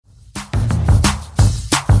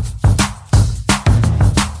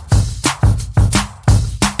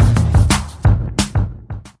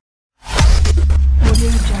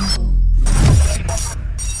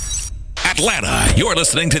You're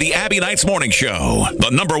listening to the Abby Nights Morning Show,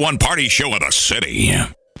 the #1 party show in the city.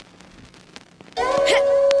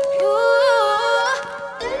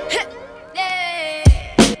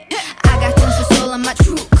 I got tons of soul on my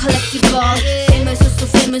true collectible. Famous, so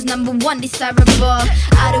famous, #1 desirable.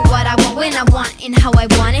 I do what I want when I want and how I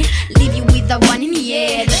want it. Leave you with the one in the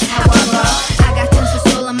air, that's how I roll. I got tons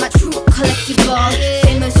of soul on my true collectible.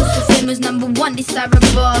 Famous, so famous, #1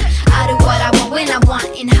 desirable. I do what I want when I want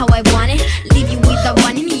and how I want it. Leave you with the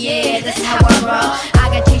one in the air, that's how I roll. I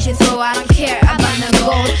got change to throw, I don't care about no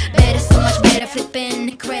gold. Better, so much better, flipping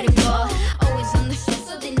incredible. Always on the show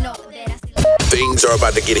so they know that I still. Things are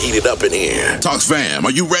about to get heated up in here. Talks fam,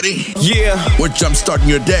 are you ready? Yeah. We're jumpstarting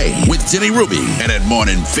your day with Jenny Ruby and that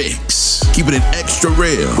morning fix. Keeping it extra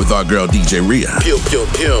real with our girl DJ Rhea. Pew, pew,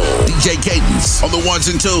 pew. DJ Cadence on the ones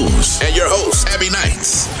and twos. And your host, Abby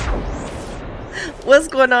Nights. What's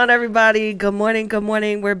going on, everybody? Good morning, good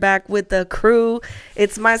morning. We're back with the crew.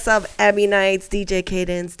 It's myself, Abby Nights, DJ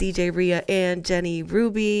Cadence, DJ Rhea, and Jenny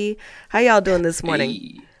Ruby. How y'all doing this morning?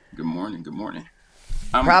 Hey. Good morning, good morning.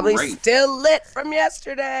 I'm Probably great. still lit from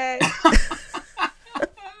yesterday.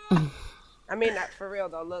 I mean, not for real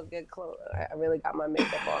though. Look, good clothes. I really got my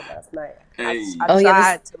makeup on last night. Hey. I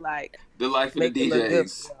tried to like The life of the make it look good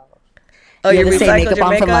DJs. for y'all. Oh, You you have the same recycled makeup your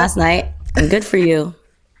on makeup? from last night. Good for you.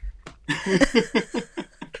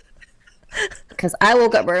 Because I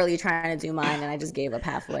woke up early trying to do mine, and I just gave up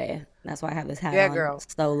halfway. That's why I have this hat Yeah, on. girl.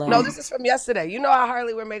 So low. No, this is from yesterday. You know I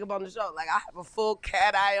hardly wear makeup on the show. Like I have a full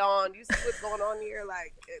cat eye on. You see what's going on here?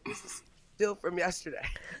 Like this is still from yesterday.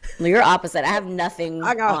 No, you're opposite. I have nothing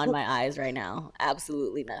I got- on my eyes right now.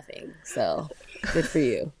 Absolutely nothing. So good for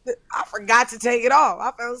you. I forgot to take it off.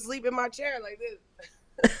 I fell asleep in my chair like this.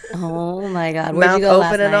 Oh my God. Where'd Mouth you go last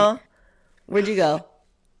open and night? all? Where'd you go?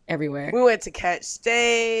 Everywhere. We went to catch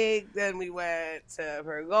steak, then we went to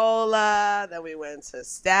Pergola, then we went to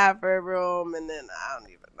Stafford Room, and then I don't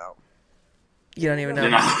even know. You don't even know.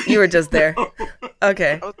 No. You were just there.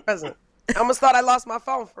 Okay. I was present. I almost thought I lost my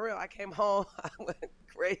phone for real. I came home, I went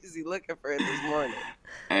crazy looking for it this morning.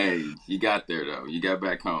 Hey, you got there though. You got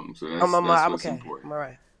back home, so that's, I'm that's what's okay. important. I'm all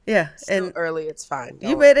right. Yeah. Still And early, it's fine.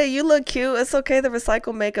 you made it. You look cute. It's okay. The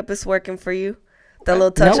recycled makeup is working for you. The little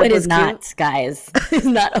No, touch-up it was is not, guys. It's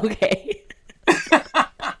not okay.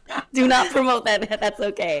 Do not promote that. That's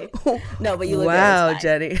okay. No, but you look Wow, good. It's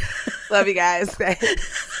fine. Jenny. Love you guys.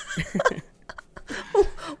 Thanks.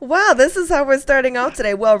 Wow, this is how we're starting off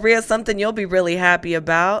today. Well, Rhea, something you'll be really happy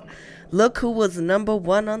about. Look who was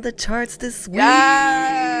 #1 on the charts this week.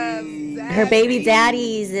 Yes. Her baby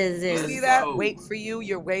daddies See is that? Wait for you.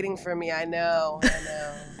 You're waiting for me. I know.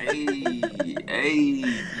 Hey.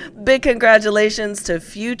 Big congratulations to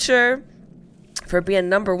Future for being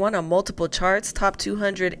 #1 on multiple charts, top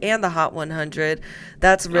 200 and the Hot 100.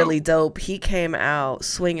 That's really dope. He came out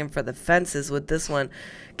swinging for the fences with this one.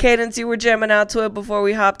 Cadence, you were jamming out to it before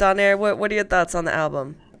we hopped on air. What are your thoughts on the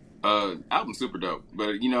album? Album's super dope,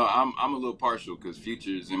 but you know I'm a little partial because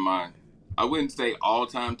Future's in my, I wouldn't say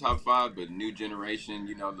all-time top 5, but new generation,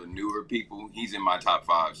 you know, the newer people, he's in my top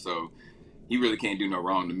 5. So he really can't do no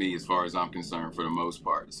wrong to me as far as I'm concerned for the most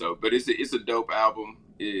part. So, but it's a dope album.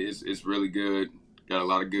 It's really good. Got a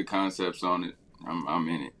lot of good concepts on it. I'm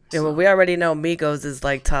in it. Yeah, well, we already know Migos is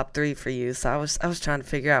like top 3 for you, so I was trying to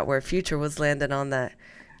figure out where Future was landing on that.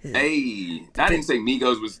 Hey, I didn't say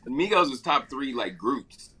Migos was top 3 like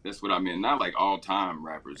groups. That's what I meant. Not like all time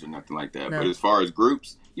rappers or nothing like that. No. But as far as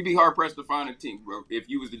groups, you'd be hard pressed to find a team. If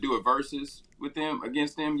you was to do a versus with them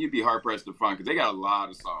against them, you'd be hard pressed to find because they got a lot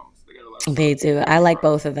of songs. They do. I like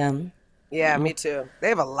both of them. Yeah, me too. They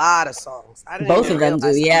have a lot of songs. I didn't Both even of them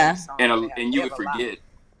realize do, how yeah. many songs they have. And They you would have a lot. forget.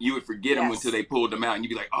 You would forget them Yes. until they pulled them out, and you'd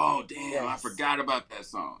be like, "Oh, damn, I Yes. forgot about that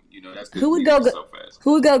song." You know, that's 'cause Who would we go were good? so fast.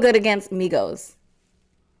 Who would go good against Migos?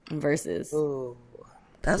 Versus. Ooh.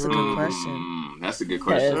 That's a good question. That's a good 'Cause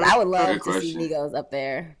question. I would love Good to see question. Migos up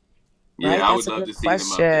there. Yeah, Right? I would That's a love good to see them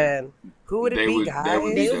up there. question. Who would it They be, would- guys? they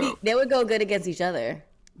would be dope. They would go good against each other.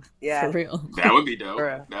 Yeah. For real. That would be dope.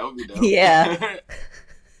 Bruh. That would be dope. Yeah.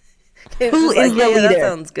 It's Who just is the yeah, that leader?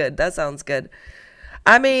 sounds good. That sounds good.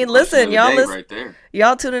 I mean, Question listen, of the y'all day listen. right there.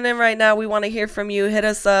 Y'all tuning in right now. We want to hear from you. Hit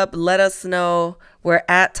us up. Let us know. We're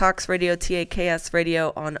at Talks Radio, TAKS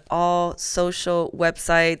Radio on all social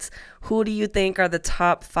websites. Who do you think are the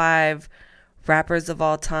top 5 rappers of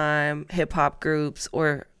all time, hip hop groups,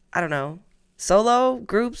 or I don't know, solo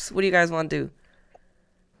groups? What do you guys want to do?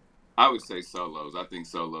 I would say solos. I think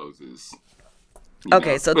solos is.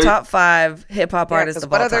 Okay, so but- top 5 hip hop Yeah, artists 'cause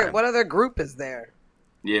of all time. what other group is there?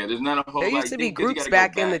 Yeah, there's not a whole. There used like, to be thing, 'cause you groups gotta go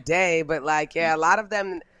back in the day, but like, yeah, a lot of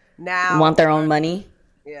them now Want their own money?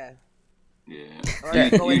 Yeah.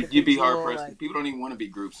 Yeah, Or you'd be hard individual, pressed. like- People don't even want to be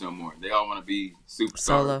groups no more. They all want to be superstars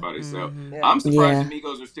Solo. by themselves. Yeah. I'm surprised Yeah. the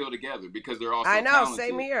Migos are still together because they're all so I know, talented.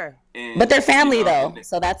 same here. And, But they're family you know, though, and they-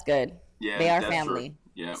 so that's good. yeah, They are that's true. family.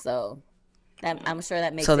 Yeah. So that I'm sure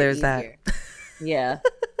that makes So it there's easier. Yeah.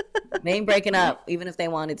 They ain't breaking up even if they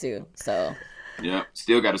wanted to. So Yeah,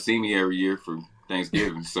 still got to see me every year for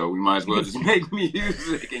Thanksgiving, so we might as well just make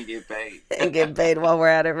music and get paid. And get paid while we're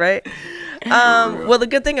at it, right? Well, the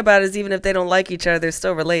good thing about it is even if they don't like each other, they're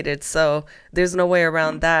still related. So there's no way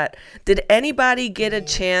around that. Did anybody get a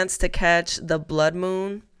chance to catch the blood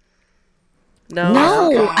moon? No.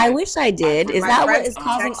 no, I wish I did. Is My that what friends is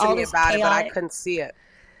causing texted all me this about it, but I chaos? couldn't see it.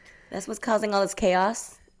 That's what's causing all this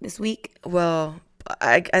chaos this week. Well,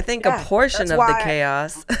 I think Yeah, a portion that's of the why-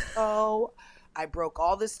 chaos. Oh, I broke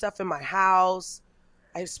all this stuff in my house.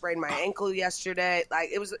 I sprained my ankle yesterday. Like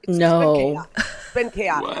it's No. been chaotic. It's been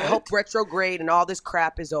chaotic. I What? hope retrograde and all this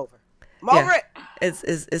crap is over. I'm Yeah. over it.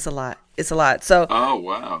 It's a lot. It's a lot. So Oh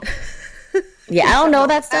wow! Yeah, I don't know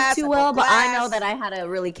that stuff Class, too I well, broke but I know glass. that I had a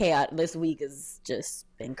really chaotic this week has just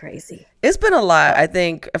been crazy. it's been a lot. I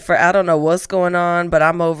think I don't know what's going on, but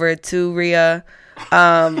I'm over it too, Rhea.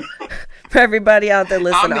 For everybody out there I'm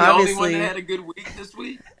listening, the only one obviously. that had a good week this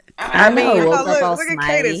week. I know. mean- Woke Oh, up look, all look at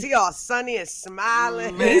smiley. Cadence. He all sunny and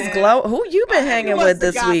smiling. He's glow. Who you been hanging Must with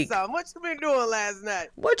have this got week? some. What you been doing last night?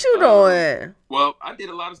 What you doing? Well, I did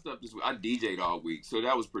a lot of stuff this week. I DJ'd all week, so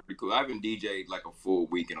that was pretty cool. I haven't DJ'd like a full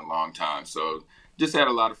week in a long time, so just had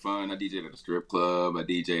a lot of fun. I DJ'd at a strip club. I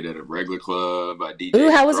DJ'd at a regular club. I DJ'd Ooh,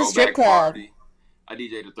 at how a was the strip throwback club? party. I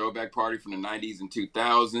DJ'd a throwback party from the 90s and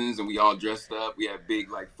 2000s, and we all dressed up. We had big,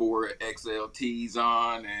 like, 4XL tees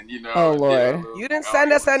on, and, you know. Oh, did a Lord. little- You didn't oh,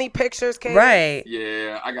 send it us was- any pictures, Cadence? Right.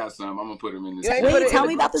 Yeah, I got some. I'm going to put them in this. You ain't put Wait, it tell in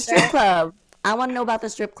me the about the group strip chat? club. I want to know about the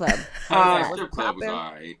strip club. How's that? Strip club was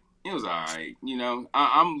all right. It was all right. You know,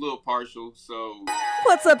 I'm a little partial, so...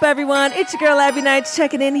 What's up, everyone? It's your girl, Abby Knights,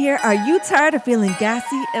 checking in here. Are you tired of feeling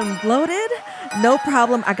gassy and bloated? No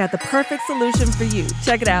problem. I got the perfect solution for you.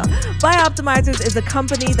 Check it out. Bioptimizers is a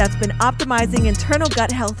company that's been optimizing internal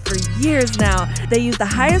gut health for years now. They use the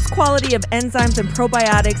highest quality of enzymes and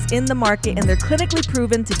probiotics in the market, and they're clinically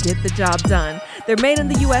proven to get the job done. They're made in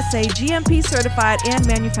the USA, GMP certified, and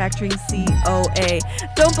manufacturing COA.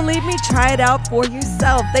 Don't believe me? Try it out for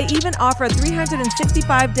yourself. They even offer a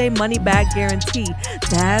 365-day money-back guarantee.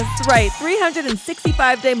 That's right,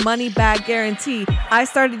 365-day money-back guarantee. I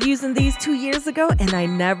started using these 2 years ago, and I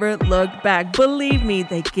never looked back. Believe me,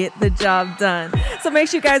 they get the job done. So make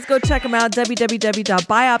sure you guys go check them out,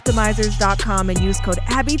 www.bioptimizers.com, and use code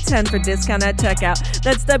ABBY10 for discount at checkout.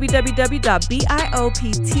 That's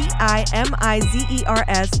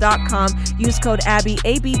www.bioptimizers.com. Use code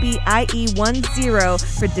ABBY,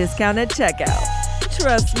 ABBIE10 for discount at checkout.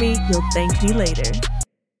 Trust me, you'll thank me later.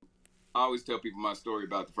 I always tell people my story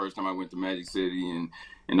about the first time I went to Magic City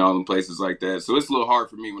and all them places like that. So it's a little hard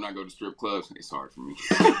for me when I go to strip clubs. It's hard for me.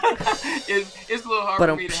 it's a little hard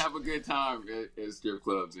for me to have a good time at strip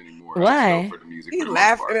clubs anymore. Why? I just go for the music. He for the most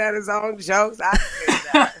laughing part. at his own jokes. I get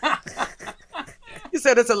that. He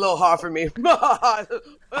said it's a little hard for me. It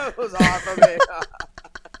was hard for me.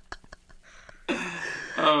 Oh,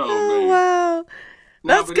 Oh, man. wow.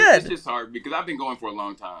 No, That's but good. It's just hard because I've been going for a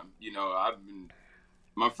long time. You know, a lot of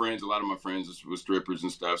my friends were strippers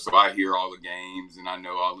and stuff. So I hear all the games and I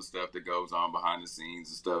know all the stuff that goes on behind the scenes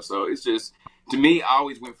and stuff. So it's just, to me, I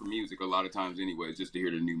always went for music a lot of times anyways, just to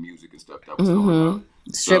hear the new music and stuff that was going on.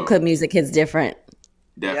 Strip So, club music hits different.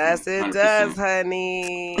 Yes, definitely, it does, 100%.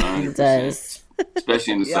 honey. 100%. It does.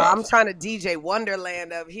 Especially in the Yeah, South. I'm trying to DJ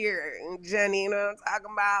Wonderland up here. Jenny, you know what I'm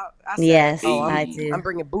talking about? I said, Yes, oh, I do. I'm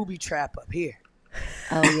bringing booby trap up here.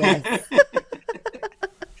 Oh, yes.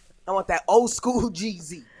 I want that old school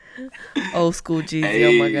Jeezy. Old school Jeezy.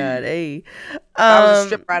 Oh my Hey. God. Hey. If I was a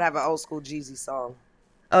stripper, I'd have an old school Jeezy song.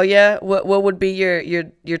 Oh yeah. What would be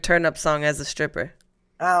your turn up song as a stripper?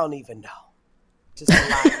 I don't even know. Just a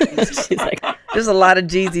lot of Jeezy. She's like, There's a lot of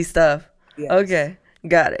Jeezy stuff. Yes. Okay.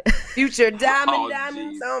 Got it. Future diamond, Oh,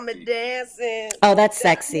 diamonds Jeezy. on me dancing. oh, that's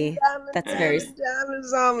sexy. Diamonds, That's very.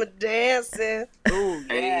 diamonds on me dancing. Ooh, yes.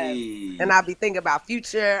 Hey. And I'll be thinking about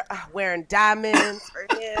Future wearing diamonds for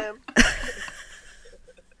him.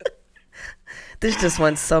 This just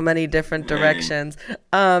went so many different directions.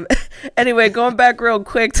 Anyway, going back real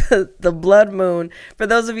quick to the blood moon. For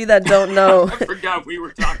those of you that don't know, I forgot we were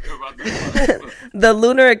talking about this. the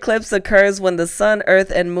lunar eclipse occurs when the sun,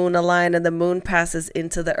 earth, and moon align and the moon passes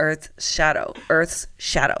into the Earth's shadow.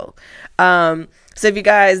 So if you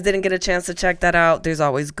guys didn't get a chance to check that out, there's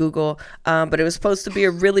always Google. But it was supposed to be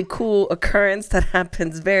a really cool occurrence that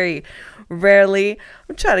happens very rarely.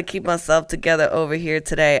 I'm trying to keep myself together over here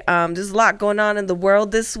today. There's a lot going on in the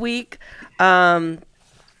world this week. I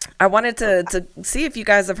wanted to see if you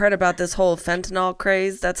guys have heard about this whole fentanyl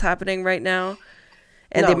craze that's happening right now,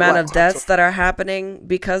 and the amount of deaths that are happening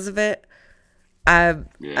because of it. I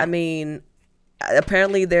mean,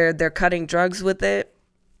 apparently they're cutting drugs with it.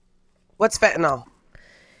 What's fentanyl?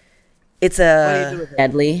 It's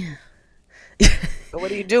deadly. What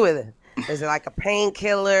do you do with it? Is it like a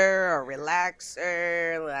painkiller or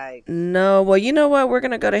relaxer? Like, no. Well, you know what? We're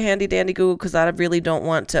gonna go to handy dandy Google because I really don't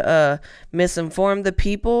want to misinform the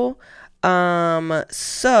people. So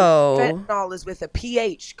fentanyl is with a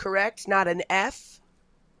PH, correct? Not an F.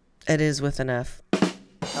 It is with an F.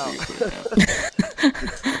 Oh.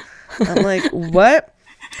 I'm like, what?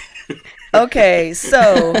 Okay,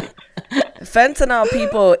 so fentanyl,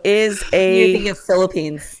 people, is You're thinking of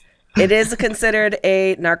Philippines. It is considered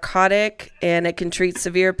a narcotic, and it can treat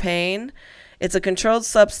severe pain. It's a controlled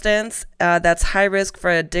substance that's high risk for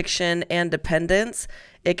addiction and dependence.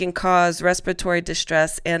 It can cause respiratory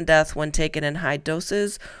distress and death when taken in high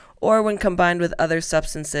doses or when combined with other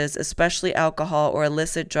substances, especially alcohol or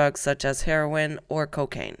illicit drugs such as heroin or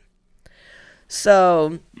cocaine.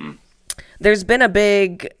 So there's been a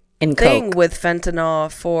big thing with fentanyl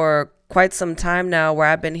for quite some time now, where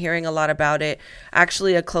I've been hearing a lot about it.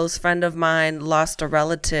 Actually, a close friend of mine lost a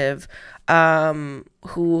relative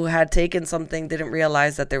who had taken something, didn't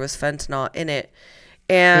realize that there was fentanyl in it.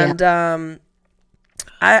 And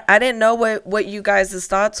I didn't know what you guys'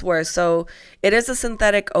 thoughts were. So it is a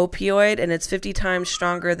synthetic opioid, and it's 50 times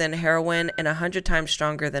stronger than heroin and 100 times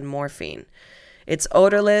stronger than morphine. It's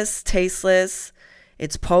odorless, tasteless,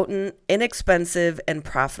 it's potent, inexpensive, and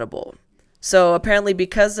profitable. So apparently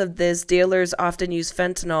because of this, dealers often use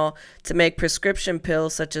fentanyl to make prescription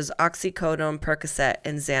pills such as oxycodone, Percocet,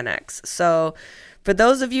 and Xanax. So for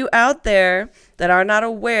those of you out there that are not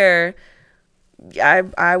aware,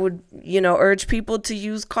 I would, urge people to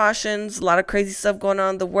use cautions. A lot of crazy stuff going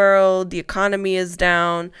on in the world. The economy is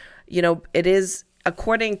down. It is,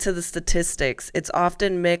 according to the statistics, it's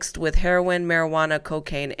often mixed with heroin, marijuana,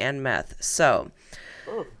 cocaine, and meth. So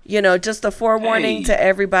just a forewarning to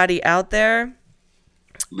everybody out there.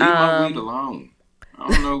 Leave my weed alone. I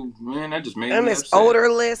don't know, man. That just made me upset. It's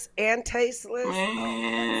odorless and tasteless.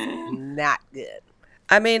 Man. Not good.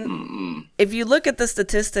 I mean, if you look at the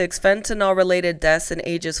statistics, fentanyl-related deaths in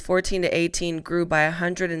ages 14 to 18 grew by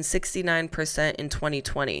 169% in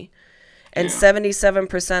 2020. And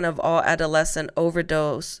 77% of all adolescent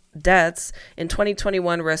overdose deaths in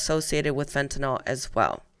 2021 were associated with fentanyl as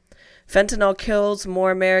well. Fentanyl kills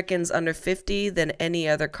more Americans under 50 than any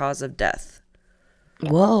other cause of death.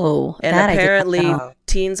 Whoa. And apparently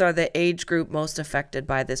teens are the age group most affected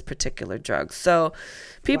by this particular drug. So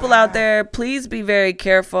people out there, please be very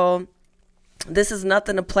careful. This is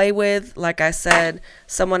nothing to play with. Like I said,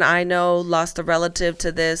 someone I know lost a relative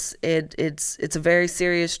to this. It's a very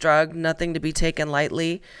serious drug, nothing to be taken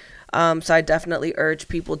lightly. So I definitely urge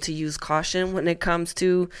people to use caution when it comes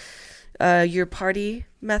to your party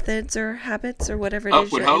methods or habits or whatever it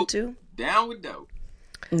is you're into. Down with dope.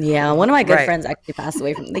 Yeah, one of my good friends actually passed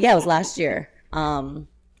away from. Yeah, it was last year.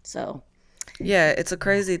 So. Yeah, it's a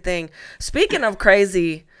crazy thing. Speaking of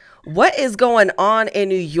crazy, what is going on in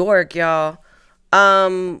New York, y'all? I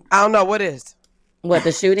don't know what is. What,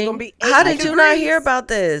 the shooting? How did you not hear about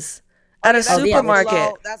this? At a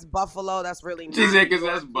supermarket. That's Buffalo. That's really not. She said because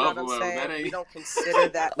that's Buffalo. We don't consider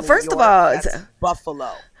that New First York. of all, that's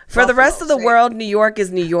Buffalo. For the rest of the world, New York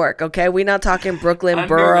is New York, okay? We're not talking Brooklyn,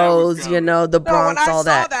 boroughs, the Bronx, all that. When I saw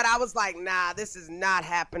that, I was like, nah, this is not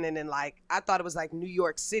happening. And I thought it was like New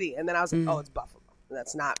York City. And then I was like, oh, it's Buffalo.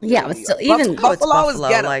 That's not. Yeah, but still, even Buffalo is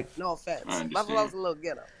ghetto. No offense. Buffalo's a little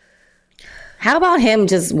ghetto. How about him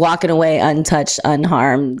just walking away untouched,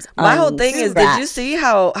 unharmed? My whole thing is, did you see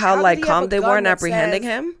how calm they were in apprehending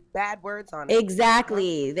him? Bad words on it.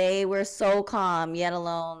 Exactly. They were so calm, yet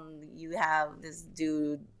alone you have this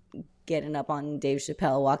dude getting up on Dave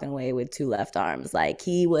Chappelle, walking away with two left arms. Like,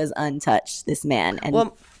 he was untouched, this man,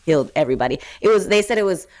 and killed everybody. They said it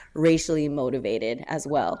was racially motivated as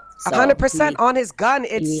well. 100% on his gun.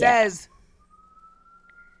 It says,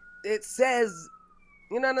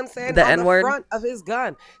 you know what I'm saying? The on N-word? The front of his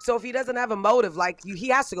gun. So if he doesn't have a motive, he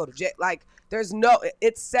has to go to jail. Like,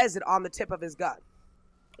 it says it on the tip of his gun.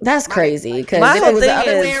 That's crazy. Because if it was the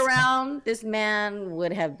other way around, this man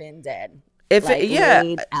would have been dead. If like,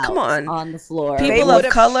 laid out come on the floor. People They of would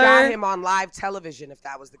have color- shot him on live television if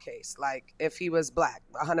that was the case. Like if he was black,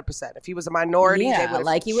 100%. If he was a minority, they would have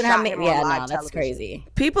like you would shot have him yeah, on live no, that's television. crazy.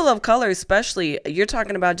 People of color, especially, you're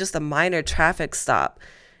talking about just a minor traffic stop,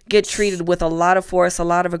 get treated with a lot of force, a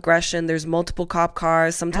lot of aggression. There's multiple cop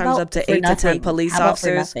cars, sometimes up to 8 to 10 police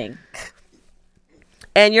officers.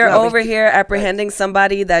 And you're over here apprehending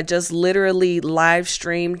somebody that just literally live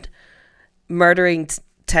streamed murdering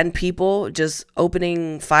 10 people, just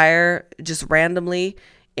opening fire just randomly,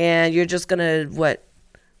 and you're just gonna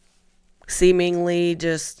seemingly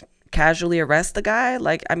just casually arrest the guy?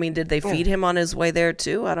 Like, I mean, did they feed him on his way there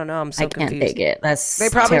too? I don't know. I'm so confused. I can't take it. They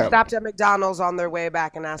probably terrible. stopped at McDonald's on their way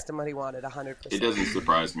back and asked him what he wanted. 100%. It doesn't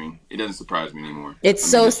surprise me. It doesn't surprise me anymore. It's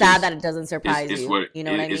so sad that it doesn't surprise you. You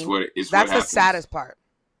know what I mean? That's the saddest part.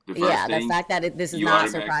 The fact that this is not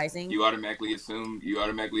surprising. You automatically assume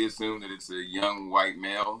that it's a young white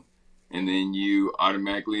male, and then you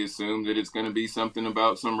automatically assume that it's going to be something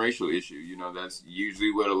about some racial issue. You know, that's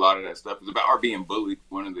usually what a lot of that stuff is about, or being bullied,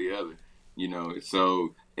 one or the other. You know,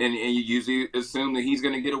 so and you usually assume that he's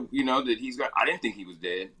going to get that he's got. I didn't think he was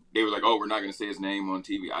dead. They were like, oh, we're not going to say his name on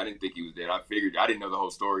TV. I didn't think he was dead. I didn't know the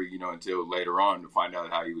whole story, until later on to find out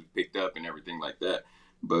how he was picked up and everything like that.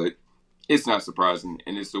 But it's not surprising,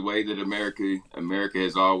 and it's the way that America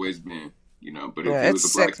has always been, But if he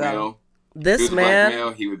was a black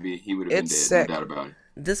male, he would have been dead. Sick. No doubt about it.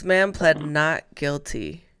 This man pled not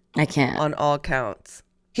guilty. I can't on all counts.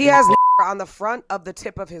 He has on the front of the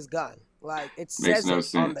tip of his gun, like it says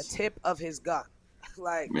on the tip of his gun.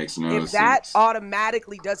 Like makes no if sense. that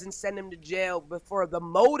automatically doesn't send him to jail before the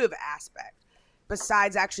motive aspect,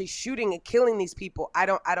 besides actually shooting and killing these people, I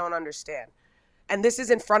don't understand. And this is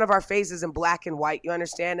in front of our faces in black and white, you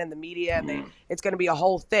understand? And the media, and it's going to be a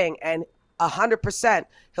whole thing. And 100%,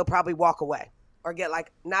 he'll probably walk away or get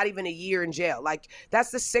not even a year in jail. Like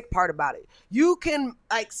that's the sick part about it. You can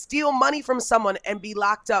steal money from someone and be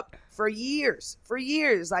locked up for years,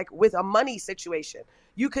 like with a money situation.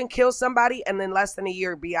 You can kill somebody and then less than a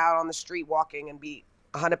year be out on the street walking and be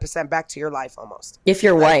 100% back to your life almost. If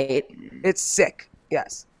you're white. It's sick.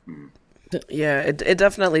 Yes. Yeah, it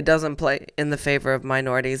definitely doesn't play in the favor of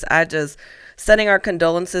minorities. Sending our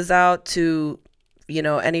condolences out to,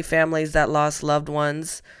 any families that lost loved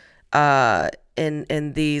ones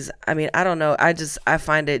in these. I mean, I don't know. I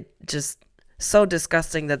find it just so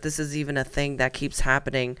disgusting that this is even a thing that keeps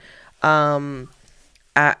happening. I'm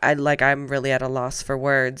really at a loss for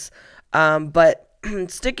words. But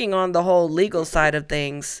sticking on the whole legal side of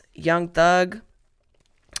things, Young Thug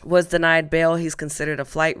was denied bail. He's considered a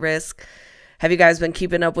flight risk. Have you guys been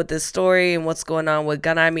keeping up with this story and what's going on with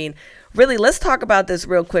Gunna? I mean, really, let's talk about this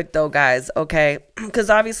real quick though, guys, okay? Because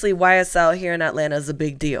obviously YSL here in Atlanta is a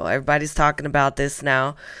big deal. Everybody's talking about this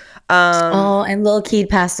now. And Lil Keed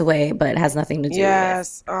passed away, but it has nothing to do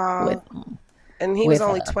with and he was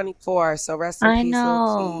only 24, so rest in peace. I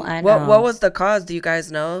know. What was the cause? Do you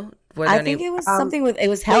guys know? I think it was something with, it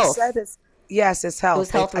was health. Yes, it's health. It was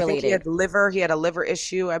health related. I think he had a liver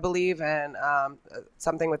issue, I believe, and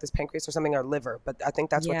something with his pancreas or something, or liver. But I think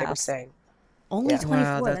that's what they were saying. Only 24.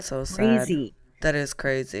 Wow, that's so crazy. Sad. That is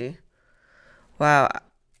crazy. Wow,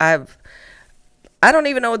 I don't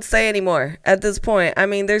even know what to say anymore at this point. I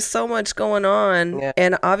mean, there's so much going on,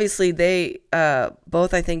 and obviously they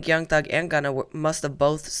both, I think Young Thug and Gunna must have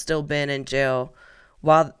both still been in jail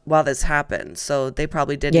while this happened. So they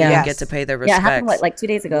probably didn't even get to pay their respects. Yeah, it happened like 2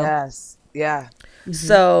 days ago. Yes. Yeah. Mm-hmm.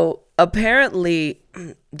 So apparently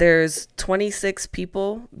there's 26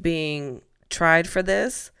 people being tried for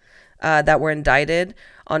this that were indicted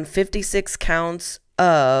on 56 counts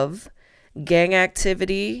of gang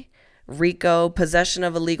activity, RICO, possession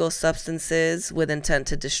of illegal substances with intent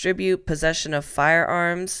to distribute, possession of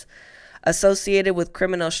firearms, associated with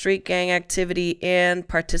criminal street gang activity, and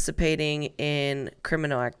participating in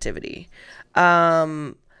criminal activity.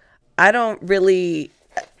 I don't really...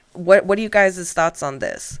 What are you guys' thoughts on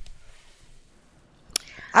this?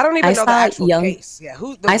 I don't even know the actual case. Yeah,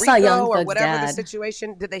 I saw Young or Thug's whatever dad. the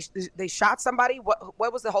situation. Did they shot somebody?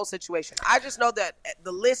 What was the whole situation? I just know that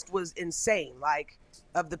the list was insane, like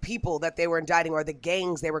of the people that they were indicting or the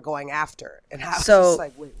gangs they were going after. And I was just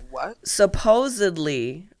like, wait, what?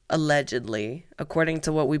 Supposedly, allegedly, according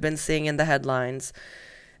to what we've been seeing in the headlines,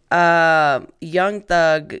 Young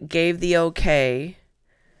Thug gave the okay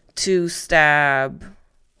to stab.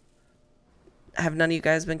 Have none of you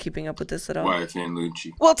guys been keeping up with this at all? YFN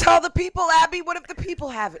Lucci. Well, tell the people, Abby. What if the people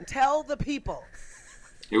haven't? Tell the people.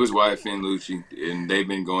 It was YFN Lucci, and they've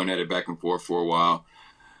been going at it back and forth for a while.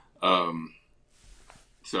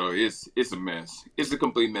 So it's a mess. It's a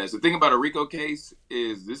complete mess. The thing about a RICO case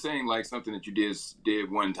is this ain't like something that you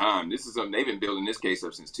did one time. This is something they've been building this case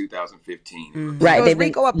up since 2015. Mm-hmm. Right. So is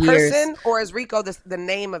RICO a person years. or is RICO the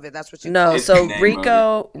name of it? That's what you No, call it.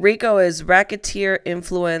 so RICO is racketeer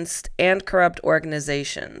influenced and corrupt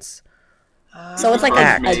organizations. So it's like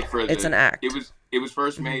it's an act. It was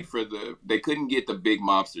first made for they couldn't get the big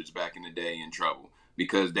mobsters back in the day in trouble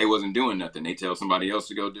because they wasn't doing nothing. They tell somebody else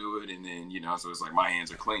to go do it, and then so it's like my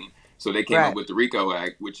hands are clean. So they came up with the RICO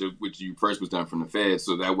Act, which you first was done from the feds,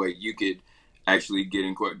 so that way you could actually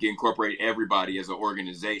incorporate everybody as an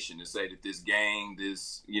organization to say that this gang,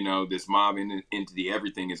 this mob entity,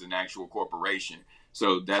 everything is an actual corporation.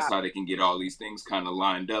 So that's how they can get all these things kind of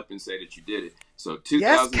lined up and say that you did it. So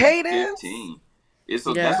 2015, that's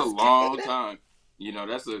a long time.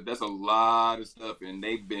 That's a lot of stuff, and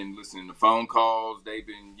they've been listening to phone calls. They've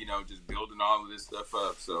been, just building all of this stuff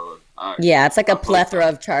up. So it's like a plethora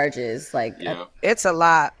of charges. Like it's a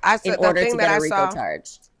lot. In order to get a RICO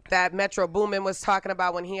charge. That Metro Boomin was talking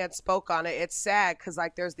about when he had spoke on it. It's sad because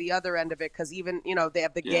like there's the other end of it because even they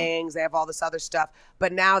have the gangs, they have all this other stuff,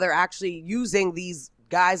 but now they're actually using these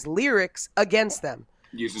guys' lyrics against them.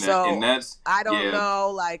 I don't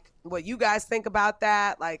know like what you guys think about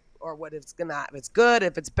that, like, or what if it's good,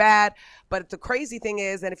 if it's bad. But the crazy thing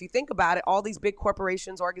is, and if you think about it, all these big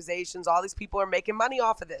corporations, organizations, all these people are making money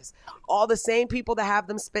off of this. All the same people that have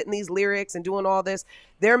them spitting these lyrics and doing all this,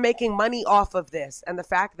 they're making money off of this. And the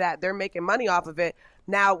fact that they're making money off of it,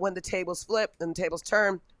 now when the tables flip and the tables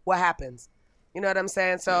turn, what happens? You know what I'm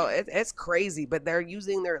saying? So it's crazy, but they're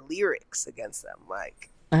using their lyrics against them.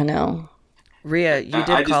 Like, I know. Rhea, you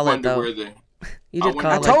did call it though. You did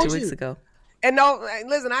call it like 2 weeks ago. And no,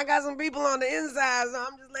 listen, I got some people on the inside, so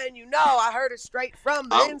I'm just letting you know. I heard it straight from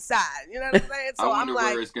the inside. You know what I'm saying? So I'm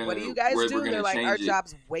like, what do you guys do? They're like, our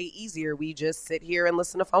job's way easier. We just sit here and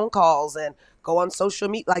listen to phone calls and go on social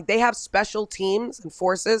media. Like, they have special teams and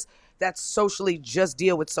forces that socially just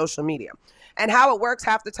deal with social media. And how it works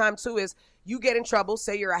half the time, too, is you get in trouble,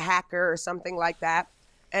 say you're a hacker or something like that,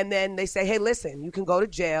 and then they say, hey, listen, you can go to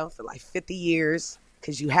jail for like 50 years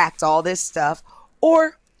because you hacked all this stuff,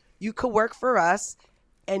 or you could work for us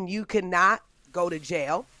and you cannot go to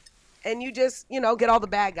jail and you just, get all the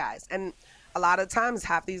bad guys. And a lot of times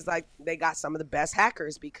half these, like, they got some of the best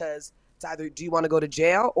hackers because it's either do you want to go to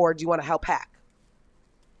jail or do you want to help hack?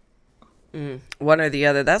 One or the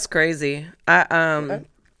other. That's crazy.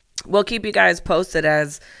 We'll keep you guys posted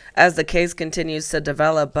as the case continues to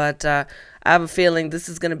develop, but I have a feeling this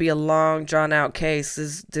is going to be a long, drawn out case.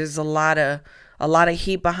 There's a lot of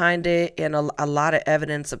heat behind it and a lot of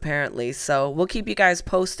evidence apparently. So we'll keep you guys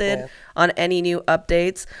posted on any new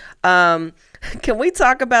updates. Can we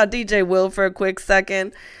talk about DJ Will for a quick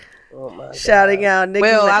second? Oh my Shouting out Nicki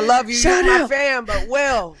Will, I love you. Shout You're out. my fan, but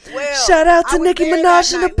Will. Shout out to Nicki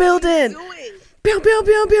Minaj in the building. What are you doing? Pew, pew,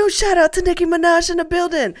 pew, pew. Shout out to Nicki Minaj in the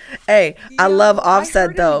building. Hey, I love Offset I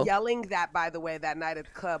heard though. him yelling that, by the way, that night at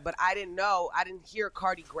the club, but I didn't hear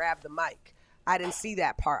Cardi grab the mic. I didn't see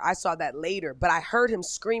that part. I saw that later, but I heard him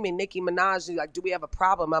screaming Nicki Minaj, like, do we have a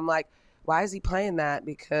problem? I'm like, why is he playing that?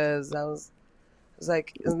 Because I was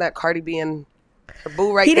like, isn't that Cardi being her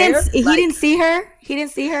boo right there? He didn't see her. He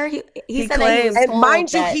didn't see her. He said that he was and told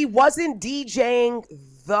mind you, that he wasn't DJing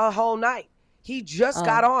the whole night. He just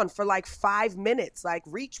got on for like 5 minutes. Like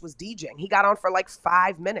Reach was DJing. He got on for like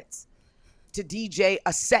 5 minutes to DJ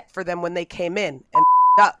a set for them when they came in and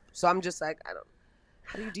up. So I'm just like,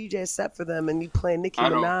 how do you DJ a set for them and you playing Nicki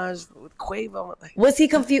Minaj with Quavo? Like, was he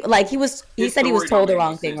confused? Like he said he was told the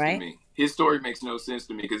wrong thing, right? His story makes no sense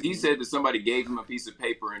to me because he said that somebody gave him a piece of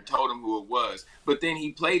paper and told him who it was, but then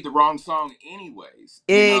he played the wrong song anyways.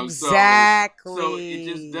 Exactly. So it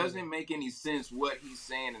just doesn't make any sense what he's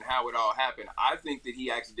saying and how it all happened. I think that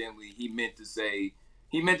he meant to say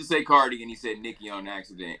Cardi and he said Nicki on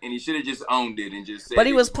accident, and he should have just owned it and just said. But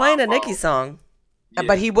he was playing a Nicki song. Yeah.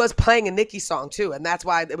 But he was playing a Nicki song too, and that's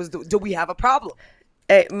why it was. Do we have a problem?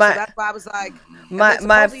 Hey, so that's why I was like,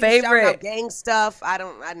 my favorite gang stuff. I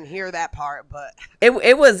didn't hear that part, but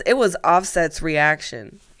it was Offset's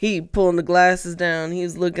reaction. He pulling the glasses down. He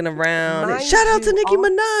was looking around. And shout out to Nicki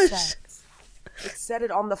Minaj. It said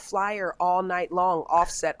it on the flyer all night long.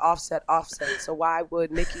 Offset. So why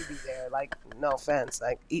would Nicki be there? Like, no offense.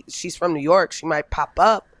 Like, she's from New York. She might pop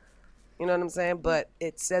up. You know what I'm saying? But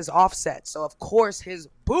it says Offset. So, of course, his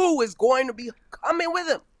boo is going to be coming with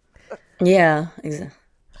him. Yeah, exactly.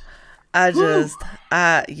 My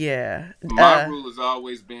rule has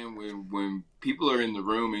always been when people are in the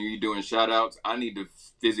room and you're doing shout outs, I need to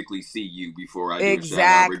physically see you before I do a shout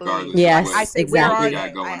out, regardless yes, of what I say, exactly. where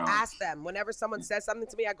are they? I ask them. Whenever someone says something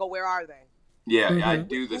to me, I go, where are they? Yeah, I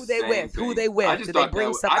do the Who they same with? thing. Who they with? I just Did thought they bring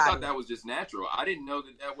I somebody? thought that was just natural. I didn't know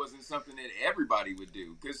that wasn't something that everybody would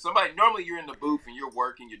do. Because somebody, normally you're in the booth and you're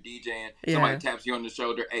working, you're DJing, somebody taps you on the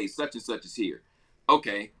shoulder, hey, such and such is here.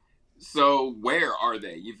 Okay, so where are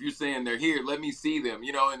they? If you're saying they're here, let me see them,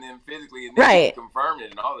 and then physically, and then you can confirm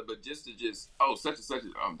it and all that. But just such and such,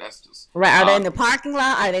 that's just right. Are they in the parking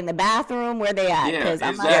lot? Are they in the bathroom? Where they at?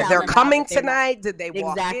 Yeah, Yeah, they're coming tonight. Did they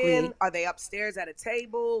walk in? Are they upstairs at a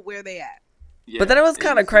table? Where they at? Yeah, but then it was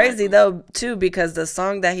kind of crazy though too, because the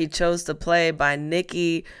song that he chose to play by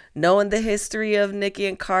Nicki, knowing the history of Nicki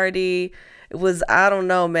and Cardi, it was, I don't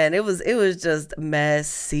know, man. It was just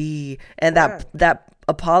messy, and that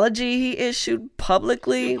apology he issued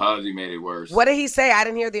publicly. The apology made it worse. What did he say? I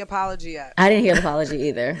didn't hear the apology yet. I didn't hear the apology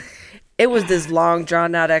either. It was this long,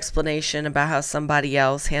 drawn-out explanation about how somebody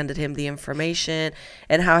else handed him the information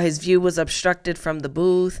and how his view was obstructed from the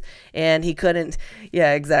booth and he couldn't.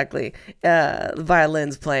 Yeah, exactly.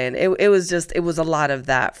 Violins playing. It was a lot of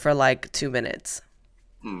that for like 2 minutes.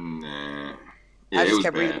 Nah. Yeah, I just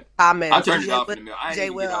kept reading comments. I turned it off in the middle.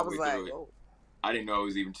 I was like, I didn't know it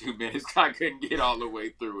was even 2 minutes. I couldn't get all the way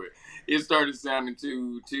through it. It started sounding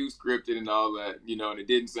too scripted and all that, and it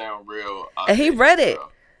didn't sound real. And he read it.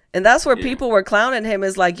 And that's where people were clowning him,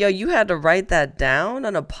 is like, yo, you had to write that down,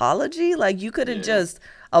 an apology? Like, you couldn't just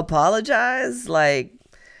apologize? Like,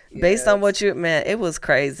 based on what man, it was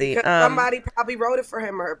crazy. Somebody probably wrote it for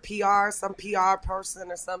him, or some PR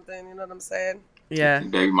person or something, you know what I'm saying? Yeah.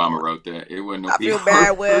 Baby mama wrote that. It wasn't no I feel PR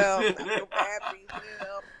bad, Will. I feel bad for you,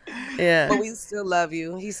 Will. Yeah. But we still love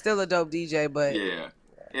you. He's still a dope DJ, but...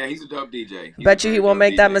 Yeah, he's a dope DJ. Bet you he won't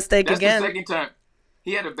make that mistake again. That's the second time.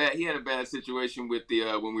 He had a bad situation with the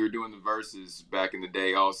when we were doing the verses back in the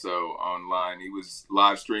day. Also online, he was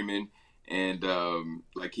live streaming and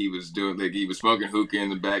he was smoking hookah in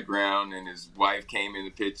the background, and his wife came in the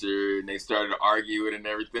picture, and they started arguing and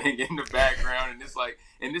everything in the background. And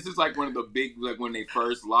this is like one of the big, like when they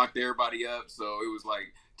first locked everybody up. So it was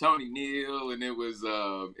like Tony Neal, and it was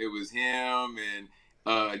him and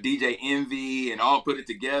DJ Envy, and all put it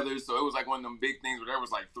together. So it was like one of them big things where there was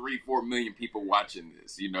like 3-4 million people watching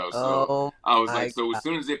this, So I was like, so as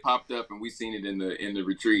soon as it popped up and we seen it in the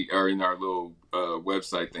retreat or in our little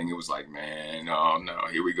website thing, it was like, man, oh no,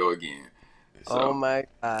 here we go again. So, oh my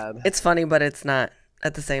God. It's funny, but it's not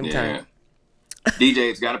at the same time. DJ,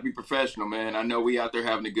 it's got to be professional, man. I know we out there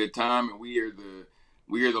having a good time, and we are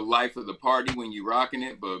the life of the party when you rocking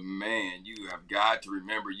it, but man, you have got to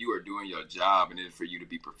remember you are doing your job, and it's for you to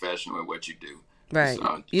be professional at what you do. Right.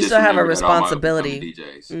 So, you still have a responsibility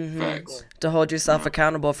Facts. to hold yourself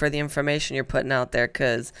accountable for the information you're putting out there,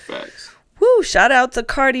 because facts. Woo, shout out to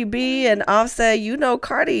Cardi B and Offset.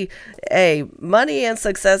 Cardi, money and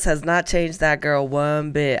success has not changed that girl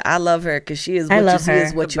one bit. I love her because she is what you see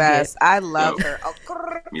is what you get. I love her.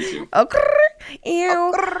 Me too.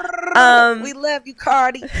 We love you,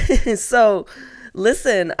 Cardi. So,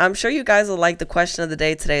 listen, I'm sure you guys will like the question of the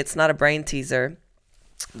day today. It's not a brain teaser,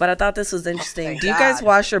 but I thought this was interesting. Do you guys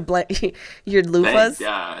wash your loofahs? Thank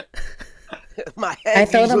God. My head I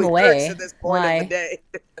throw them away. At this point of the day.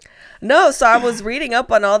 No, so I was reading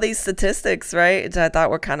up on all these statistics, right, which I thought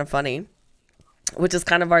were kind of funny, which is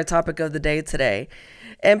kind of our topic of the day today.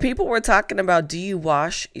 And people were talking about, do you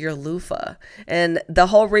wash your loofah? And the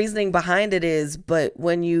whole reasoning behind it is, but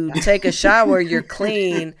when you take a shower, you're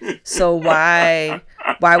clean. So why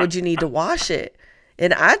would you need to wash it?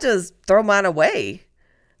 And I just throw mine away.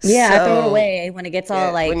 Yeah, I throw it away when it gets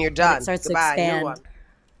all when you're done. It starts to expand.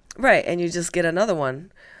 Right, and you just get another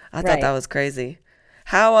one. I thought that was crazy.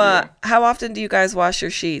 How often do you guys wash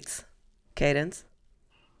your sheets, Cadence?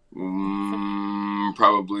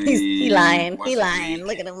 Probably. He lying.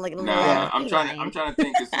 Look at him. Nah, I'm trying to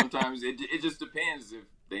think. Cause sometimes it just depends if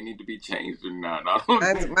they need to be changed or not.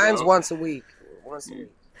 Mine's once a week.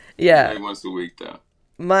 Yeah. Once a week though.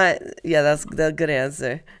 That's the good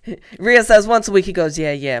answer. Rhea says once a week. He goes,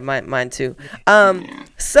 yeah, mine too.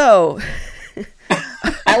 So.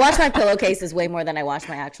 I wash my pillowcases way more than I wash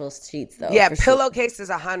my actual sheets, though. Yeah, pillowcases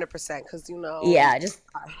 100%, because Yeah, just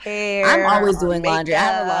hair. I'm always doing makeup. laundry. I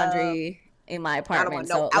have laundry in my apartment,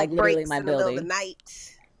 so like literally my building. In the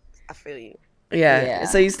night. I feel you. Yeah.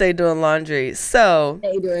 So you stay doing laundry. So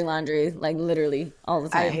stay doing laundry, like literally all the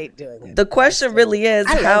time. I hate doing it. The question really is,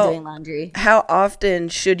 I love doing laundry. How often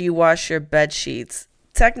should you wash your bed sheets?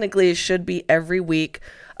 Technically, it should be every week.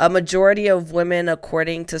 A majority of women,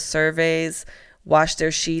 according to surveys, wash their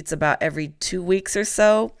sheets about every 2 weeks or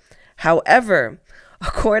so. However,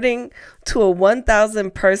 according to a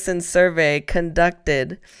 1,000 person survey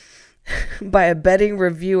conducted by a bedding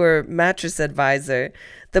reviewer mattress advisor.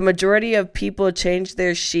 The majority of people change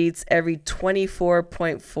their sheets every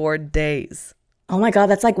 24.4 days. Oh my God,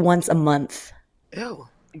 that's like once a month. Ew,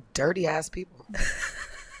 you dirty ass people.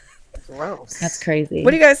 Gross. That's crazy.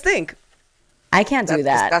 What do you guys think? I can't do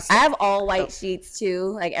that. Disgusting. I have all white sheets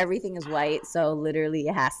too. Like everything is white, so literally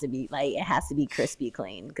it has to be crispy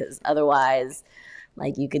clean, because otherwise,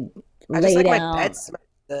 like you could lay like down. My bed smells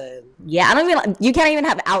good. Yeah, you can't even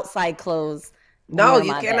have outside clothes. No, near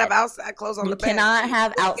you my can't bed. have outside clothes on You the bed. cannot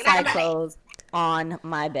have outside clothes on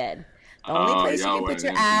my bed. The only place you can put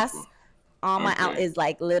your ass on my out is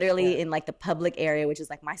like literally in like the public area, which is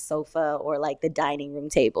like my sofa or like the dining room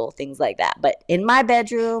table, things like that. But in my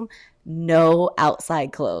bedroom, no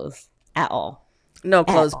outside clothes at all. No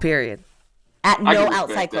clothes, period. No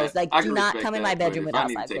outside clothes. Like, do not come in my bedroom with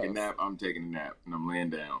outside clothes. If I need to take a nap, I'm taking a nap and I'm laying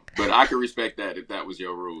down. But I can respect that if that was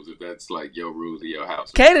your rules, if that's like your rules of your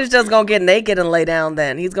house. Kaden's just gonna get naked and lay down.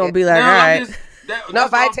 Then he's gonna be like, all right.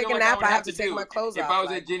 If I take a nap, I have to take my clothes off. If I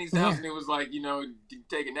was at Jenny's house and it was like, to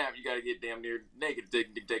take a nap, you got to get damn near naked to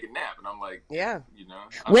take a nap. And I'm like,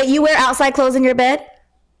 Wait, you wear outside clothes in your bed?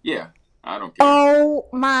 Yeah, I don't care. Oh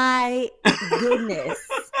my goodness.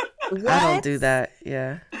 What? I don't do that.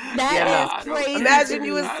 Yeah. That is crazy. Imagine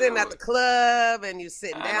you was sitting at the club and you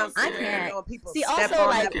sitting down. I can't. People See, step also, on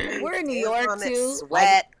like, that we're in New York, too.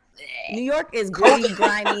 Sweat. Like, New York is gritty,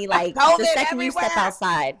 grimy. Like, the second you step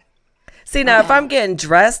outside. See, now, if I'm getting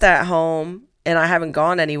dressed at home and I haven't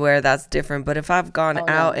gone anywhere, that's different. But if I've gone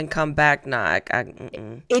out and come back,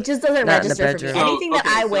 it just doesn't register for me. Anything that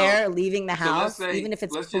I wear leaving the house, even if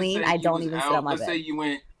it's clean, I don't even sit on my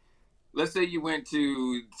bed. Let's say you went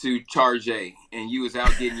to Charge and you was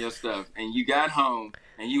out getting your stuff and you got home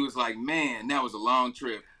and you was like, man, that was a long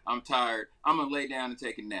trip. I'm tired. I'm going to lay down and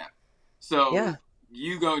take a nap. So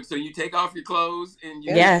you take off your clothes and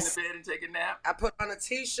you get in the bed and take a nap? I put on a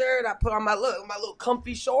t-shirt. I put on my little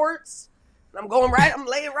comfy shorts. And I'm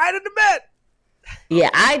laying right in the bed. Yeah,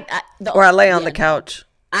 I lay on the couch.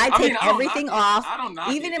 I take everything off.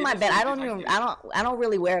 Even in my bed, I don't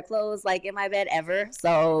really wear clothes like in my bed ever.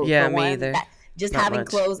 So yeah, me either. Just not having much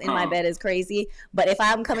clothes in my bed is crazy. But if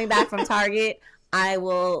I'm coming back from Target, I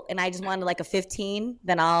will, and I just wanted like a 15,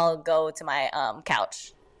 then I'll go to my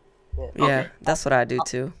couch. Yeah, that's what I do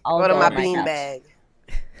too. I'll go to my bean bag.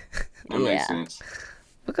 That makes sense.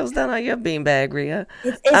 What goes down on your bean bag, Rhea?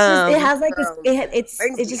 It's just, it has like this.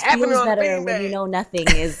 It just feels better when you know nothing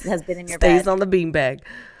has been in your bed. Stays on the bean bag.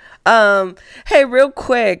 Hey, real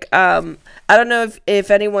quick. I don't know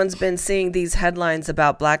if anyone's been seeing these headlines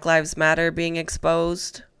about Black Lives Matter being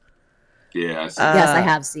exposed. Yeah, yes, I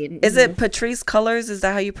have seen. Is it Patrisse Cullors? Is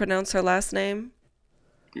that how you pronounce her last name?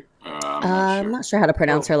 I'm not sure how to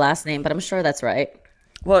pronounce her last name, but I'm sure that's right.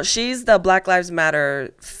 Well, she's the Black Lives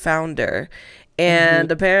Matter founder.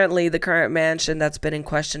 And apparently the current mansion that's been in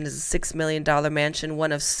question is a $6 million mansion,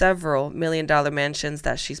 one of several $1 million mansions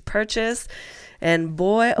that she's purchased. And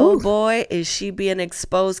boy, oh boy, is she being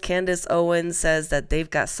exposed. Candace Owens says that they've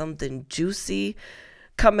got something juicy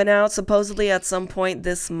coming out supposedly at some point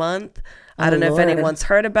this month. I don't know if anyone's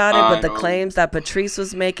heard about it, but the claims that Patrisse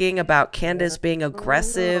was making about Candace being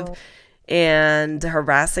aggressive and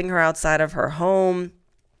harassing her outside of her home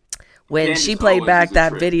when Candace she played Owens back is a that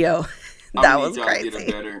trip. video. That was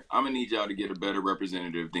crazy. I'm gonna need y'all to get a better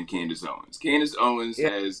representative than Candace Owens. Candace Owens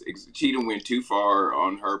she done went too far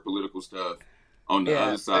on her political stuff on the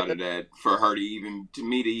other side of that for her to even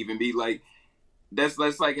be like, that's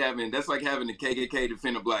like having the KKK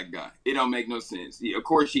defend a black guy. It don't make no sense. Of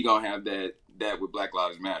course she gonna have that with Black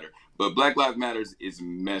Lives Matter, but Black Lives Matter is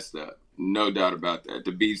messed up, no doubt about that.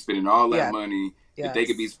 To be spending all that money. That they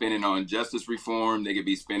could be spending on justice reform, they could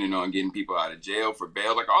be spending on getting people out of jail for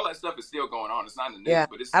bail. Like, all that stuff is still going on. It's not in the news,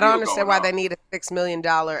 but it's still going on. I don't understand why they need a $6 million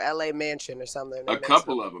LA mansion or something. A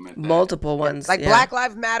couple of them. At that. Multiple ones. Like Black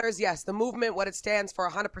Lives Matters, yes. The movement, what it stands for,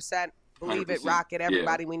 100%. Believe 100%. It, rock it,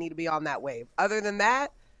 everybody. We need to be on that wave. Other than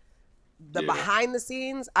that, the behind the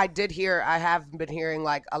scenes, I have been hearing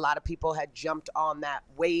like a lot of people had jumped on that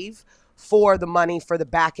wave for the money, for the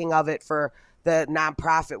backing of it, for the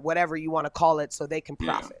nonprofit, whatever you want to call it, so they can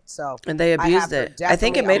profit. So and they abused it. I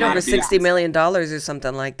think it made over $60 million or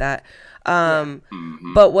something like that.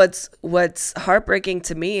 But what's heartbreaking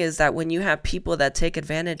to me is that when you have people that take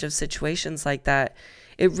advantage of situations like that,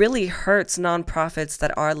 it really hurts nonprofits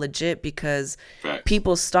that are legit, because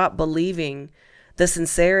people stop believing the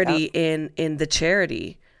sincerity in the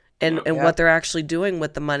charity and what they're actually doing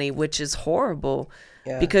with the money, which is horrible.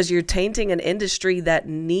 Because you're tainting an industry that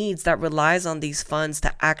relies on these funds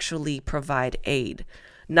to actually provide aid,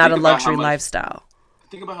 not a luxury lifestyle.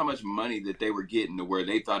 think about how much money that they were getting to where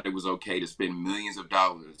they thought it was okay to spend millions of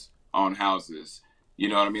dollars on houses. You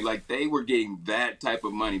know what I mean? Like, they were getting that type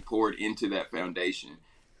of money poured into that foundation.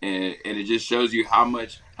 And it just shows you how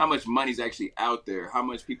much money's actually out there, how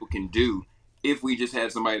much people can do if we just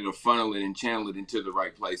had somebody to funnel it and channel it into the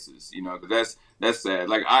right places, you know, because that's sad.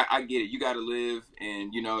 Like, I get it. You got to live,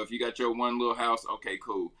 and, you know, if you got your one little house, okay,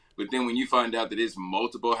 cool. But then when you find out that it's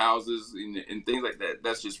multiple houses and things like that,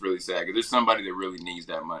 that's just really sad. Because there's somebody that really needs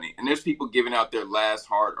that money. And there's people giving out their last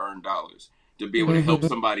hard-earned dollars to be able to help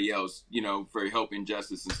somebody else, you know, for help and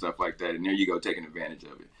justice and stuff like that. And there you go, taking advantage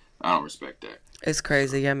of it. I don't respect that. It's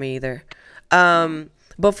crazy. Yeah, me either.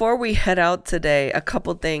 Before we head out today, a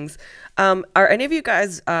couple things. Are any of you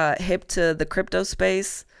guys hip to the crypto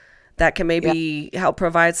space that can maybe help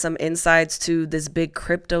provide some insights to this big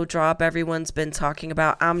crypto drop everyone's been talking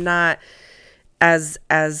about? I'm not as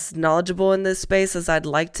knowledgeable in this space as I'd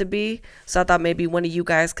like to be. So I thought maybe one of you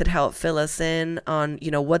guys could help fill us in on,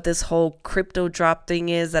 you know, what this whole crypto drop thing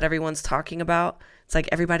is that everyone's talking about. It's like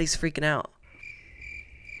everybody's freaking out.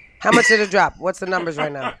 How much did it drop? What's the numbers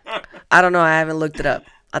right now? I don't know. I haven't looked it up.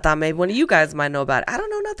 I thought maybe one of you guys might know about it. I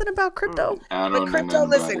don't know nothing about crypto. But crypto,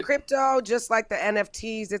 listen, crypto, just like the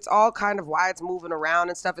NFTs, it's all kind of why it's moving around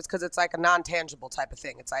and stuff. It's because it's like a non-tangible type of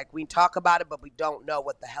thing. It's like we talk about it, but we don't know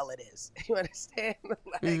what the hell it is. You understand?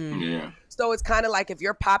 Yeah. So it's kind of like if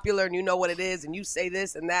you're popular and you know what it is and you say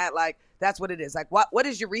this and that, like that's what it is. Like what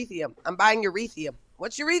is urethrium? I'm buying urethrium.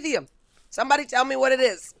 What's urethrium? Somebody tell me what it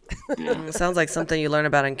is. It sounds like something you learn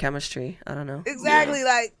about in chemistry. I don't know. Exactly,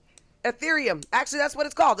 like Ethereum. Actually, that's what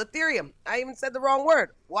it's called, Ethereum. I even said the wrong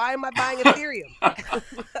word. Why am I buying Ethereum?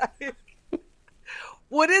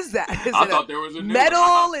 What is that? Is I it thought there was a new metal?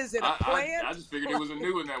 one. Is it a plant? I just figured it was a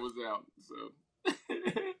new one that was out. So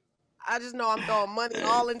I just know I'm throwing money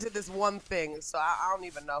all into this one thing, so I don't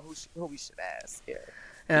even know who we should ask here.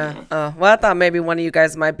 Yeah. Well, I thought maybe one of you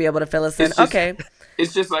guys might be able to fill us in. Okay.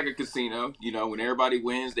 It's just like a casino. You know, when everybody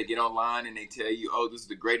wins, they get online and they tell you, oh, this is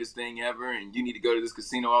the greatest thing ever, and you need to go to this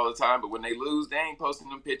casino all the time. But when they lose, they ain't posting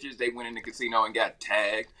them pictures. They went in the casino and got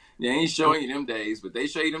tagged. They ain't showing you them days, but they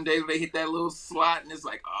show you them days where they hit that little slot, and it's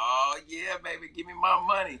like, oh, yeah, baby, give me my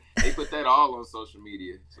money. They put that all on social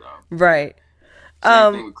media. So Right.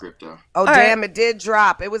 Same thing with crypto. Oh, damn, it did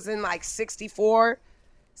drop. It was in like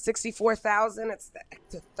 64,000. It's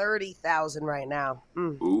to 30,000 right now.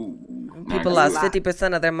 Ooh, people lost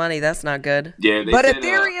 50% of their money. That's not good. Yeah, but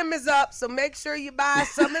Ethereum is up, so make sure you buy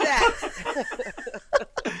some of that.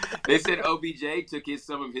 They said OBJ took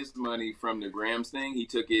some of his money from the Grams thing. He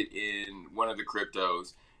took it in one of the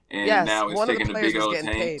cryptos, and now it's taking a big old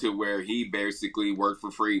tank to where he basically worked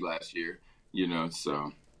for free last year. You know,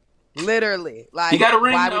 so. Literally, like, he got a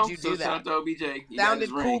ring, why though, would you do that? Shout out to OBJ. Sounded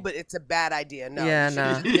cool, but it's a bad idea. No, yeah,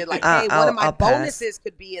 no. No. Like, hey, one of my I'll bonuses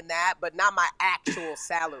could be in that, but not my actual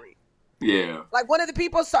salary. Yeah. Like, one of the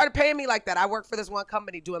people started paying me like that. I work for this one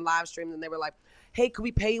company doing live streams, and they were like, "Hey, could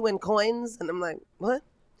we pay you in coins?" And I'm like, "What?"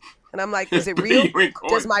 And I'm like, "Is it real?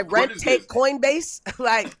 Does my rent take Coinbase?"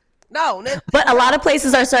 Like, no. But a lot of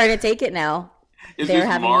places are starting to take it now. They're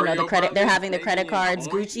having Mario the credit. They're having the Brothers credit cards.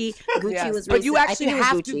 coins? Gucci Yes. was. But you actually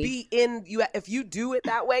have Gucci. to be in. If you do it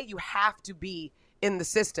that way, you have to be in the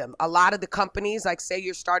system. A lot of the companies, like say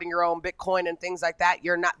you're starting your own Bitcoin and things like that,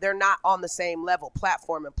 they're not on the same level,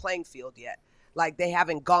 platform and playing field yet. Like they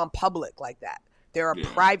haven't gone public like that. They're a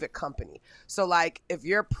private company. So like if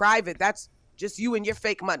you're private, that's just you and your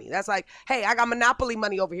fake money. That's like, hey, I got Monopoly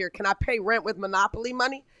money over here. Can I pay rent with Monopoly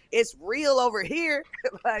money? It's real over here.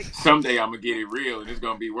 Like someday I'm gonna get it real and it's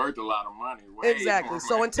gonna be worth a lot of money. Exactly.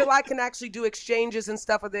 So until I can actually do exchanges and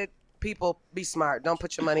stuff with it, people be smart. Don't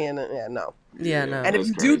put your money in it. Yeah, no. Yeah, no. And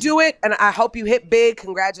if you do it, and I hope you hit big,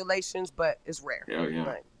 congratulations, but it's rare. Hell yeah.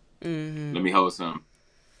 Right. Mm-hmm. Let me hold some.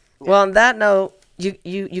 Well, on that note,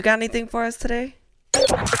 you got anything for us today?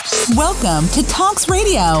 Welcome to Talks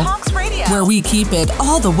Radio, where we keep it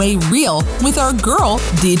all the way real with our girl,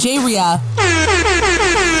 DJ Rhea.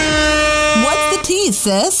 What's the tea,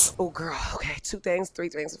 sis? Oh, girl. Okay, 2 things, 3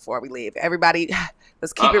 things before we leave. Everybody,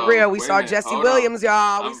 let's keep it real. We saw Jessie Williams,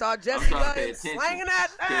 y'all. We saw Jessie Williams slanging that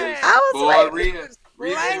thing. I was Rhea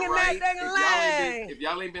slanging that thing. If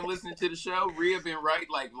y'all ain't been listening to the show, Rhea been right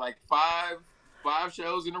like 5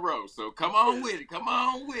 shows in a row. So come on with it. Come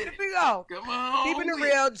on with it. Here we go. Come on. Keeping it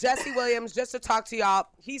real, Jessie Williams, just to talk to y'all.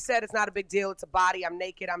 He said it's not a big deal. It's a body. I'm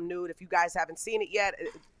naked. I'm nude. If you guys haven't seen it yet,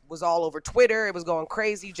 it was all over Twitter. It was going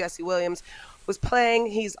crazy. Jessie Williams was playing.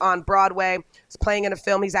 He's on Broadway. He's playing in a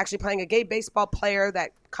film. He's actually playing a gay baseball player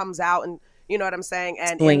that comes out, and you know what I'm saying?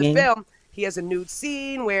 And in the film, he has a nude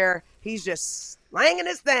scene where he's just slanging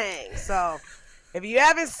his thing. So if you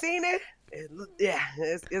haven't seen it,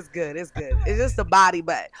 It's good. It's good. It's just the body,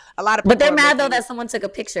 but a lot of people. But they're mad though that someone took a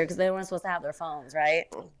picture because they weren't supposed to have their phones, right?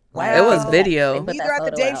 Wow. It was video. Either at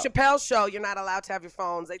the Dave Chappelle show, you're not allowed to have your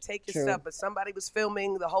phones. They take your stuff, but somebody was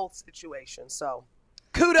filming the whole situation. So,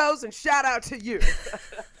 kudos and shout out to you.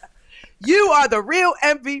 You are the real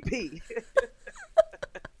MVP.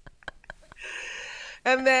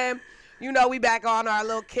 And then, we back on our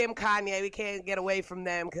little Kim Kanye. We can't get away from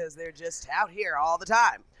them because they're just out here all the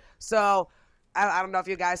time. So I don't know if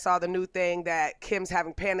you guys saw the new thing that Kim's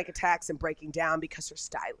having panic attacks and breaking down because her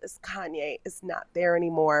stylist, Kanye, is not there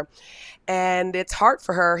anymore. And it's hard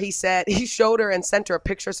for her. He said he showed her and sent her a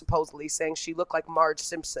picture supposedly saying she looked like Marge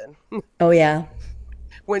Simpson. Oh, yeah.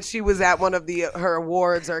 When she was at one of her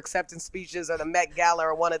awards or acceptance speeches or the Met Gala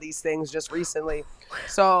or one of these things just recently.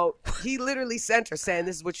 So he literally sent her saying,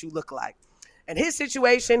 this is what you look like. And his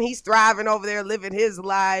situation, he's thriving over there, living his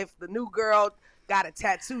life. The new girl got a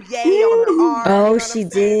tattoo, yay, on her arm. Oh, she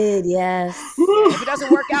did, yes. Yeah, if it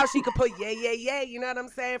doesn't work out, she could put yay, yay, yay. You know what I'm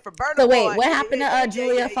saying? For Burna Boy. So wait, what happened to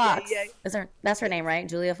Julia Fox? That's her name, right?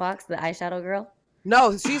 Julia Fox, the eyeshadow girl?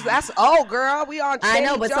 No, that's old girl. We on Chaney I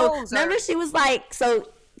know, but Jones, so remember she was like, so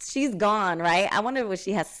she's gone, right? I wonder what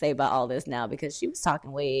she has to say about all this now because she was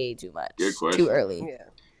talking way too much, too early. Yeah.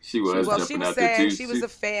 She was saying she was a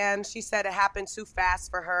fan. She said it happened too fast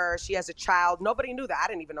for her. She has a child. Nobody knew that. I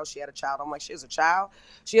didn't even know she had a child. I'm like, she has a child?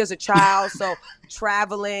 She has a child. So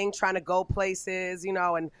traveling, trying to go places,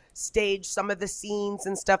 and stage some of the scenes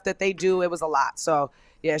and stuff that they do. It was a lot. So,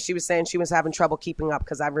 yeah, she was saying she was having trouble keeping up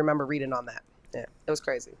because I remember reading on that. Yeah, it was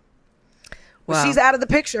crazy. Wow. But she's out of the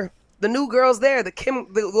picture. The new girl's there. The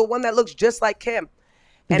Kim, the one that looks just like Kim.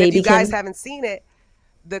 And Baby if you guys haven't seen it,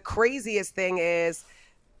 the craziest thing is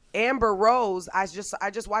Amber Rose, I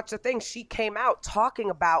just watched a thing. She came out talking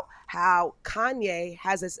about how Kanye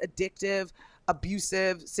has this addictive,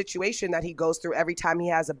 abusive situation that he goes through every time he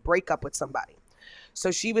has a breakup with somebody. So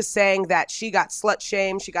she was saying that she got slut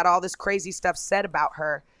shamed. She got all this crazy stuff said about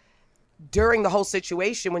her during the whole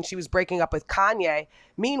situation when she was breaking up with Kanye.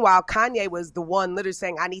 Meanwhile, Kanye was the one literally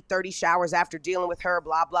saying, I need 30 showers after dealing with her,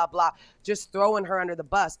 blah, blah, blah, just throwing her under the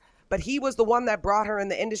bus. But he was the one that brought her in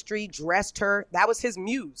the industry, dressed her. That was his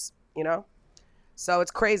muse, So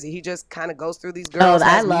it's crazy. He just kind of goes through these girls. Oh,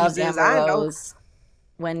 I love Amber Rose.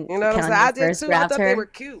 When what I'm saying? I did too. I thought they were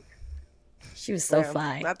cute. She was so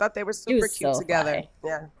fly. I thought they were super cute together. Fly.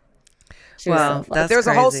 Yeah. Wow, that's there's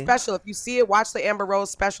crazy. A whole special. If you see it, watch the Amber Rose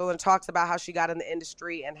special and it talks about how she got in the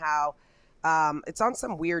industry and how it's on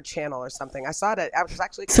some weird channel or something. I saw it. I was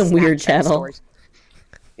actually some weird channel. Stories.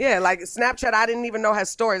 Yeah, like Snapchat, I didn't even know has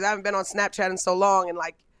stories. I haven't been on Snapchat in so long, and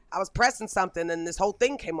like I was pressing something, and this whole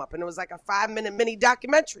thing came up, and it was like a 5-minute mini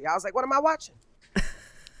documentary. I was like, "What am I watching?"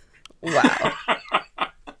 Wow.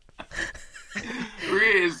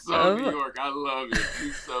 Rhea is so New York. I love it.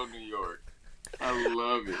 She's so New York. I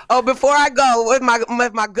love it. Oh, before I go with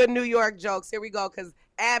my good New York jokes, here we go. Because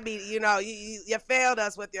Abby, you failed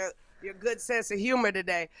us with your good sense of humor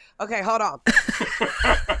today. Okay, hold on.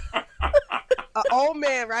 An old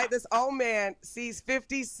man, right? This old man sees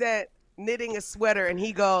 50 Cent knitting a sweater, and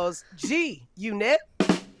he goes, "Gee, you knit?" You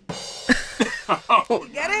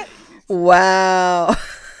get it? Wow.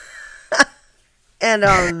 And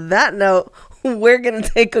on that note, we're going to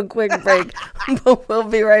take a quick break, but we'll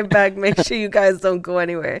be right back. Make sure you guys don't go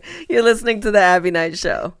anywhere. You're listening to The Abby Knight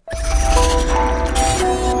Show.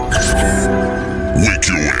 Wake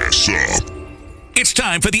your ass up. It's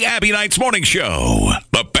time for the Abby Knight's Morning Show,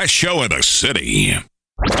 the best show in the city.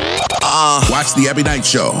 Watch the Abby Knight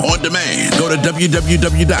Show on demand. Go to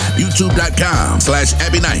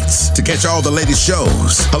www.youtube.com/Abby Knights to catch all the latest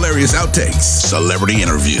shows, hilarious outtakes, celebrity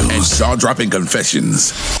interviews, and jaw-dropping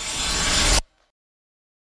confessions.